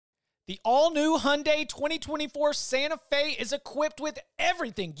The all-new Hyundai 2024 Santa Fe is equipped with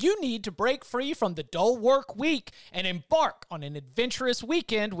everything you need to break free from the dull work week and embark on an adventurous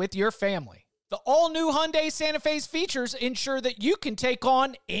weekend with your family. The all-new Hyundai Santa Fe's features ensure that you can take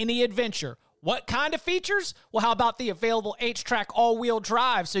on any adventure. What kind of features? Well, how about the available H-Track all-wheel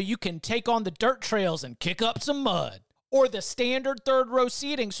drive so you can take on the dirt trails and kick up some mud? Or the standard third-row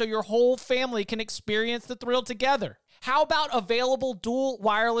seating so your whole family can experience the thrill together? How about available dual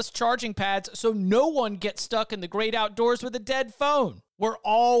wireless charging pads so no one gets stuck in the great outdoors with a dead phone? We're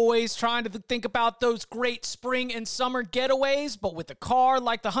always trying to think about those great spring and summer getaways, but with a car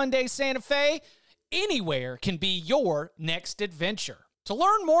like the Hyundai Santa Fe, anywhere can be your next adventure. To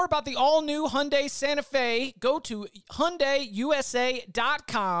learn more about the all-new Hyundai Santa Fe, go to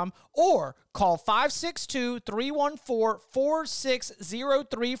HyundaiUSA.com or call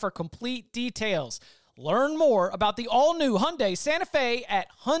 562-314-4603 for complete details. Learn more about the all-new Hyundai Santa Fe at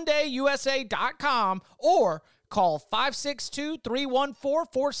HyundaiUSA.com or call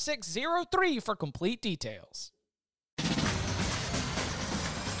 562-314-4603 for complete details. They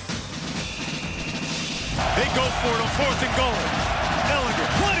go for it on 4th and goal. Ehlinger,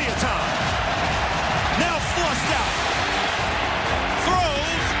 plenty of time. Now flushed out.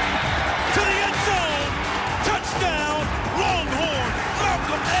 Throws to the end zone. Touchdown, Longhorn,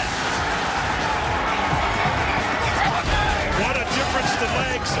 Malcolm X. What a difference the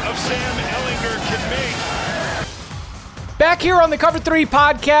legs of Sam Ehlinger can make. Back here on the Cover 3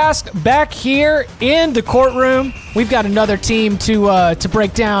 podcast, back here in the courtroom, we've got another team to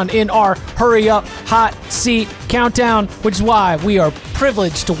break down in our Hurry Up Hot Seat Countdown, which is why we are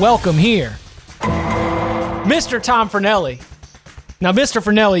privileged to welcome here Mr. Tom Fornelli. Now, Mr.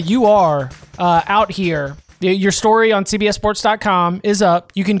 Fornelli, you are out here. Your story on CBSSports.com is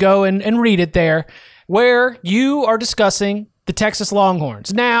up. You can go and read it there, where you are discussing the Texas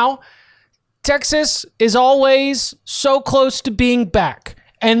Longhorns. Now, Texas is always so close to being back,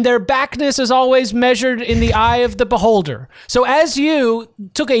 and their backness is always measured in the eye of the beholder. So as you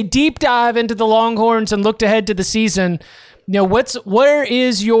took a deep dive into the Longhorns and looked ahead to the season, you know, where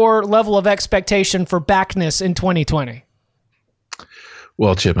is your level of expectation for backness in 2020?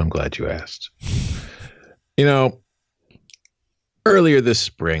 Well, Chip, I'm glad you asked. You know, earlier this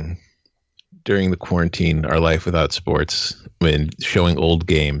spring, during the quarantine, our life without sports, when showing old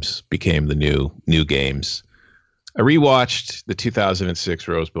games became the new games, I rewatched the 2006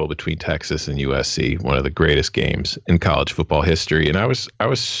 Rose Bowl between Texas and USC, one of the greatest games in college football history, and I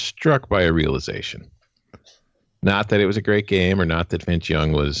was struck by a realization. Not that it was a great game or not that Vince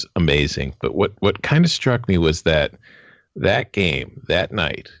Young was amazing, but what kind of struck me was that game, that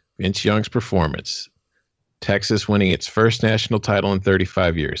night, Vince Young's performance, Texas winning its first national title in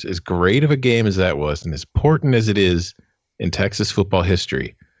 35 years, as great of a game as that was and as important as it is in Texas football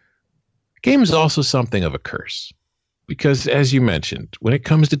history, the game is also something of a curse. Because as you mentioned, when it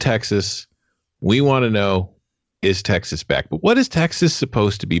comes to Texas, we want to know, is Texas back? But what is Texas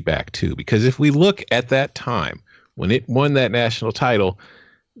supposed to be back to? Because if we look at that time, when it won that national title,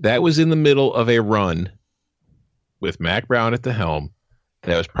 that was in the middle of a run with Mack Brown at the helm.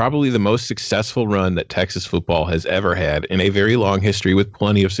 That was probably the most successful run that Texas football has ever had in a very long history, with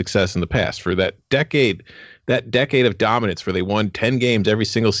plenty of success in the past. For that decade of dominance where they won 10 games every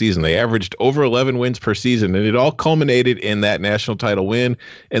single season, they averaged over 11 wins per season, and it all culminated in that national title win.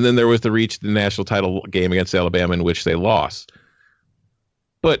 And then there was the reach to the national title game against Alabama, in which they lost.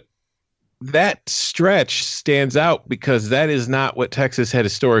 But that stretch stands out because that is not what Texas had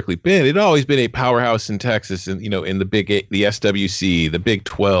historically been. It had always been a powerhouse in Texas, and in the the SWC, the Big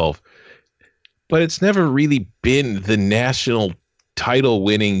 12, but it's never really been the national title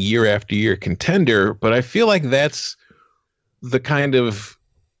winning year after year contender. But I feel like that's the kind of,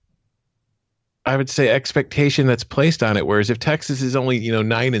 I would say, expectation that's placed on it. Whereas if Texas is only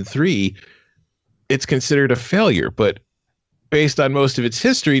 9-3, it's considered a failure. But based on most of its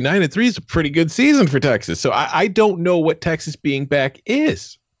history, 9-3 is a pretty good season for Texas. So I don't know what Texas being back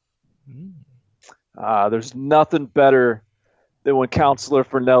is. There's nothing better than when Counselor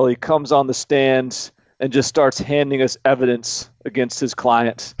Fornelli comes on the stands and just starts handing us evidence against his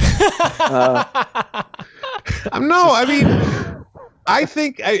client. I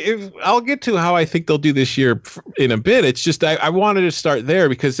think I'll get to how I think they'll do this year in a bit. It's just I wanted to start there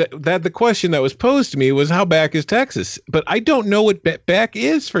because that the question that was posed to me was, how back is Texas? But I don't know what back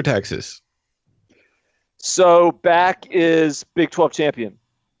is for Texas. So back is Big 12 champion.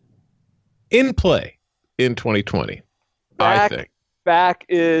 In play in 2020, I think. Back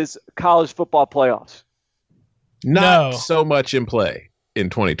is college football playoffs. Not so much in play in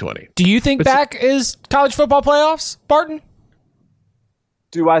 2020. Do you think back is college football playoffs, Barton?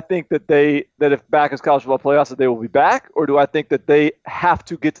 do I think that if back is college football playoffs, that they will be back, or do I think that they have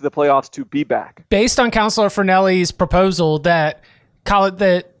to get to the playoffs to be back? Based on Counselor Fornelli's proposal that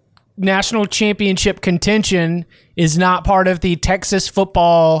national championship contention is not part of the Texas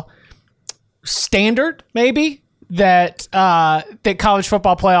football standard, maybe that college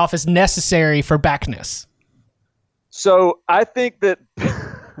football playoff is necessary for backness. So I think that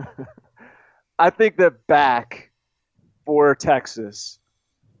back for Texas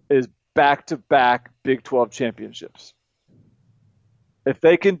is back-to-back Big 12 championships. If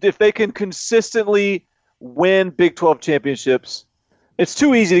they can consistently win Big 12 championships, it's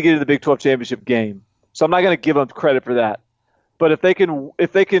too easy to get into the Big 12 championship game. So I'm not going to give them credit for that. But if they can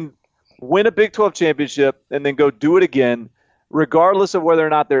win a Big 12 championship and then go do it again, regardless of whether or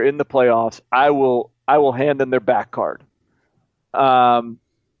not they're in the playoffs, I will hand them their back card. But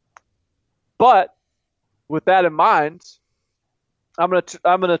with that in mind, I'm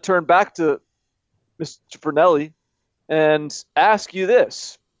gonna turn back to Mr. Fornelli and ask you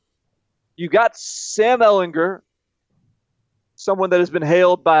this: you got Sam Ehlinger, someone that has been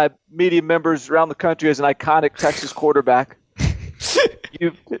hailed by media members around the country as an iconic Texas quarterback.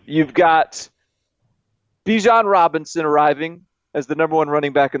 You've got Bijan Robinson arriving as the number one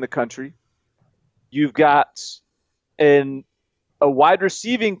running back in the country. You've got a wide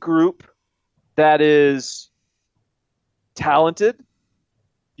receiving group that is talented.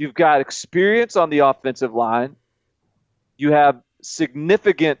 You've got experience on the offensive line. You have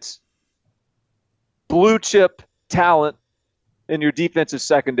significant blue chip talent in your defensive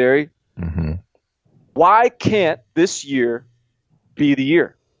secondary. Mm-hmm. Why can't this year be the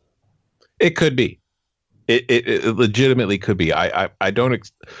year? It could be. It legitimately could be. I'm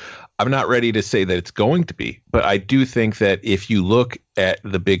not ready to say that it's going to be, but I do think that if you look at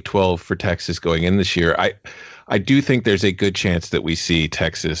the Big 12 for Texas going in this year, I do think there's a good chance that we see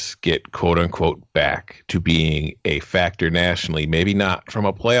Texas get quote unquote back to being a factor nationally, maybe not from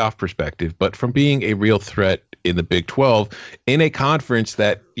a playoff perspective, but from being a real threat in the Big 12 in a conference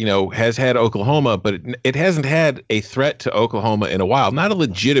that, has had Oklahoma, but it hasn't had a threat to Oklahoma in a while, not a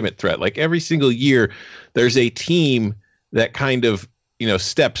legitimate threat. Like every single year, there's a team that kind of,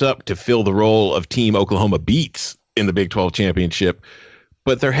 steps up to fill the role of team Oklahoma beats in the Big 12 championship.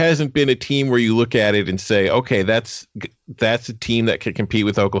 But there hasn't been a team where you look at it and say, okay, that's a team that can compete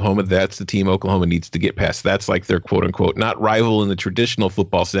with Oklahoma. That's the team Oklahoma needs to get past. That's like their quote unquote, not rival in the traditional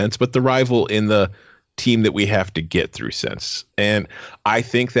football sense, but the rival in the team that we have to get through sense. And I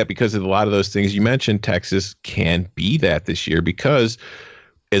think that because of a lot of those things you mentioned, Texas can be that this year because,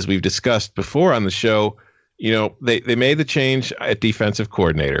 as we've discussed before on the show, they made the change at defensive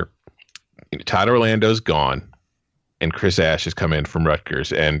coordinator. Todd Orlando's gone. And Chris Ash has come in from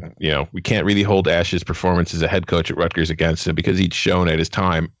Rutgers. And, we can't really hold Ash's performance as a head coach at Rutgers against him because he'd shown at his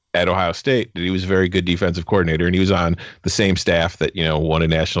time at Ohio State that he was a very good defensive coordinator. And he was on the same staff that, won a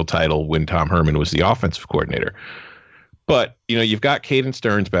national title when Tom Herman was the offensive coordinator. But, you've got Caden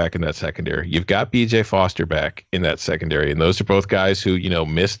Stearns back in that secondary. You've got BJ Foster back in that secondary. And those are both guys who,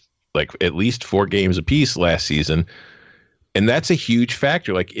 missed like at least 4 games apiece last season. And that's a huge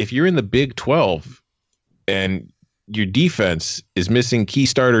factor. Like if you're in the Big 12 and your defense is missing key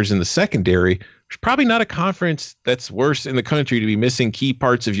starters in the secondary, there's probably not a conference that's worse in the country to be missing key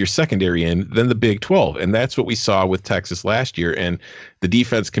parts of your secondary in than the Big 12. And that's what we saw with Texas last year. And the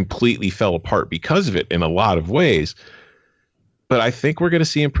defense completely fell apart because of it in a lot of ways. But I think we're going to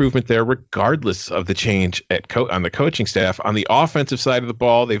see improvement there regardless of the change on the coaching staff. On the offensive side of the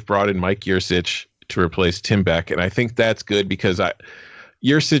ball, they've brought in Mike Yurcich to replace Tim Beck. And I think that's good because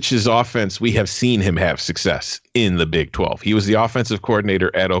Yurcich's offense, we have seen him have success in the Big 12. He was the offensive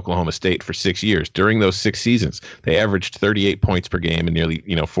coordinator at Oklahoma State for 6 years. During those 6 seasons, they averaged 38 points per game and nearly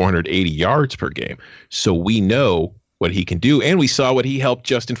 480 yards per game. So we know what he can do, and we saw what he helped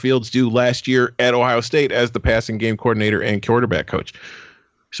Justin Fields do last year at Ohio State as the passing game coordinator and quarterback coach.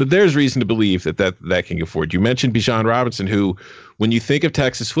 So there's reason to believe that can go forward. You mentioned Bijan Robinson, who, when you think of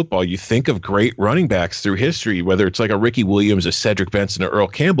Texas football, you think of great running backs through history, whether it's like a Ricky Williams, a Cedric Benson, or Earl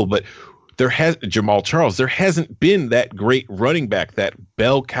Campbell, but Jamal Charles. There hasn't been that great running back, that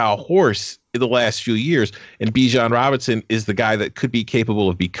bell cow horse in the last few years, and Bijan Robinson is the guy that could be capable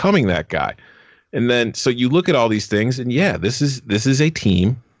of becoming that guy. And then, so you look at all these things, and yeah, this is a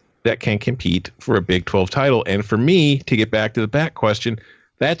team that can compete for a Big 12 title. And for me, to get back to the back question,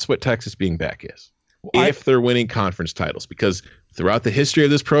 that's what Texas being back is. If they're winning conference titles, because throughout the history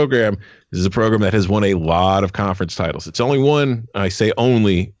of this program, this is a program that has won a lot of conference titles. It's only won, I say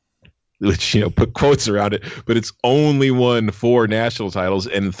only, which, put quotes around it, but it's only won 4 national titles,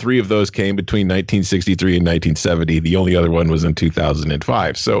 and 3 of those came between 1963 and 1970. The only other one was in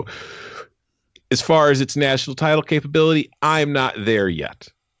 2005. So as far as its national title capability, I'm not there yet.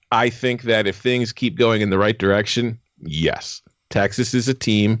 I think that if things keep going in the right direction, yes, Texas is a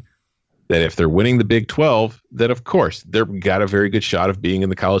team that if they're winning the Big 12, then of course they've got a very good shot of being in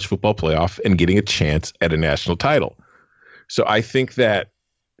the college football playoff and getting a chance at a national title. So I think that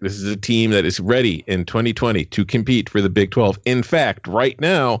this is a team that is ready in 2020 to compete for the Big 12. In fact, right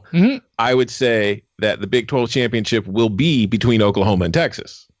now, I would say that the Big 12 championship will be between Oklahoma and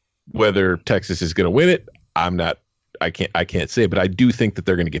Texas. Whether Texas is going to win it, I can't say, but I do think that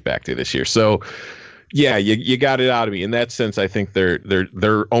they're going to get back to this year. So yeah, you got it out of me. In that sense, I think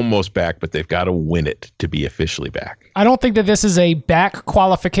they're almost back, but they've got to win it to be officially back. I don't think that this is a back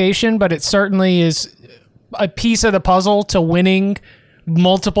qualification, but it certainly is a piece of the puzzle to winning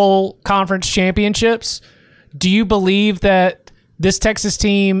multiple conference championships. Do you believe that this Texas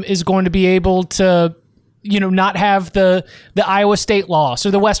team is going to be able to, not have the Iowa State loss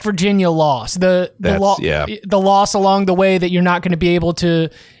or the West Virginia loss, the loss along the way that you're not going to be able to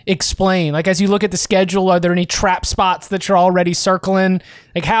explain? Like, as you look at the schedule, are there any trap spots that you're already circling?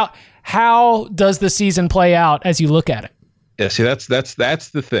 Like, how does the season play out as you look at it? Yeah, see, that's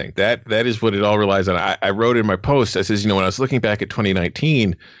the thing. That is what it all relies on. I wrote in my post, I says, when I was looking back at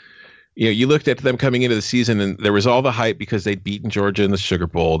 2019, you looked at them coming into the season, and there was all the hype because they'd beaten Georgia in the Sugar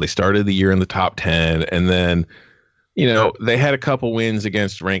Bowl. They started the year in the top 10, and then, they had a couple wins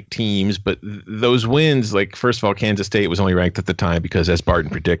against ranked teams, but those wins, like, first of all, Kansas State was only ranked at the time because, as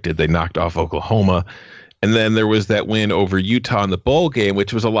Barton predicted, they knocked off Oklahoma. And then there was that win over Utah in the bowl game,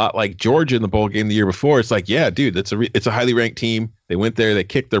 which was a lot like Georgia in the bowl game the year before. It's like, yeah, dude, it's a highly ranked team. They went there, they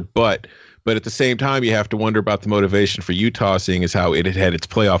kicked their butt. But at the same time, you have to wonder about the motivation for Utah, seeing as how it had its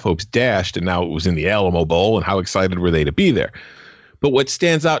playoff hopes dashed, and now it was in the Alamo Bowl, and how excited were they to be there. But what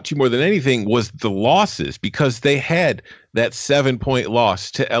stands out to you more than anything was the losses, because they had that 7-point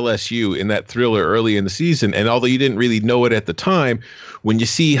loss to LSU in that thriller early in the season. And although you didn't really know it at the time, when you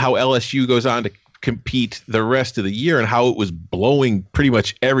see how LSU goes on to compete the rest of the year and how it was blowing pretty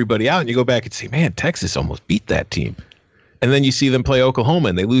much everybody out, and you go back and say, man, Texas almost beat that team. And then you see them play Oklahoma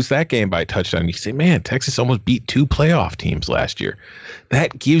and they lose that game by a touchdown. And you say, man, Texas almost beat 2 playoff teams last year.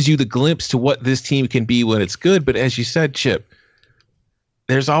 That gives you the glimpse to what this team can be when it's good. But as you said, Chip,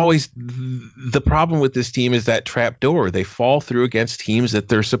 there's always the problem with this team is that trap door. They fall through against teams that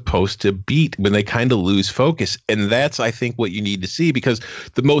they're supposed to beat when they kind of lose focus. And that's, I think, what you need to see, because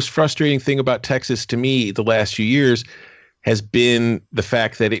the most frustrating thing about Texas to me the last few years has been the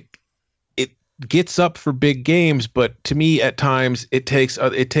fact that it gets up for big games, but to me at times it takes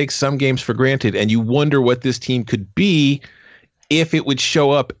some games for granted, and you wonder what this team could be if it would show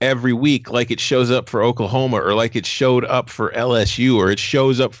up every week like it shows up for Oklahoma, or like it showed up for LSU, or it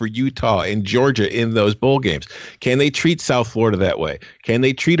shows up for Utah and Georgia in those bowl games. Can they treat South Florida that way? Can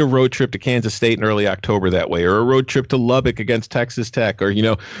they treat a road trip to Kansas State in early October that way, or a road trip to Lubbock against Texas Tech, or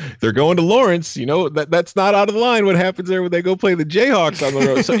they're going to Lawrence, that's not out of the line what happens there when they go play the Jayhawks on the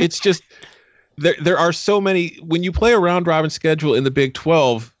road. So it's just there are so many. When you play a round robin schedule in the Big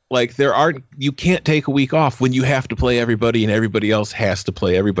 12, like you can't take a week off when you have to play everybody and everybody else has to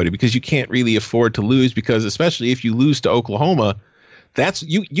play everybody, because you can't really afford to lose, because especially if you lose to Oklahoma,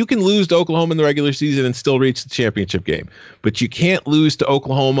 you can lose to Oklahoma in the regular season and still reach the championship game, but you can't lose to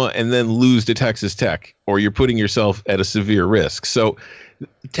Oklahoma and then lose to Texas Tech, or you're putting yourself at a severe risk. So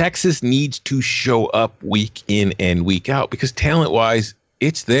Texas needs to show up week in and week out, because talent-wise,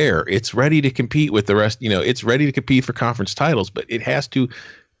 it's there. It's ready to compete with the rest. It's ready to compete for conference titles, but it has to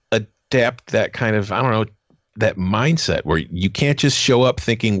adapt that kind of, that mindset where you can't just show up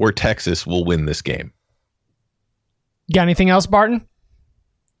thinking we're Texas, we'll win this game. Got anything else, Barton?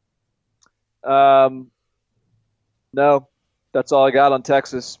 No, that's all I got on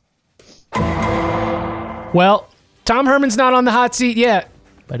Texas. Well, Tom Herman's not on the hot seat yet,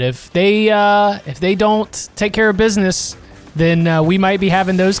 but if they don't take care of business, then we might be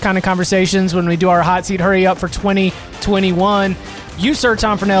having those kind of conversations when we do our hot seat hurry up for 2021. You, Sir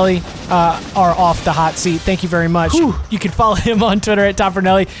Tom Fornelli, are off the hot seat. Thank you very much. Whew. You can follow him on Twitter at Tom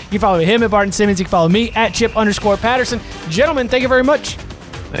Fornelli. You can follow him at Barton Simmons. You can follow me at Chip_Patterson. Gentlemen, thank you very much.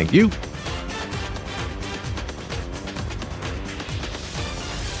 Thank you.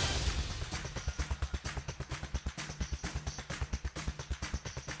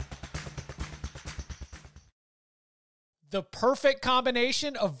 The perfect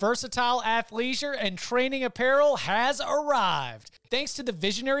combination of versatile athleisure and training apparel has arrived. Thanks to the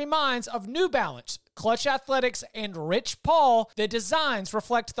visionary minds of New Balance, Clutch Athletics and Rich Paul, the designs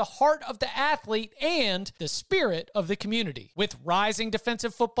reflect the heart of the athlete and the spirit of the community. With rising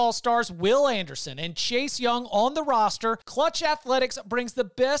defensive football stars Will Anderson and Chase Young on the roster, Clutch Athletics brings the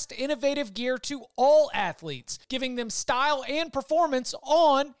best innovative gear to all athletes, giving them style and performance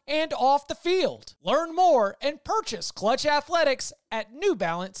on and off the field. Learn more and purchase Clutch Athletics at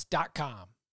NewBalance.com.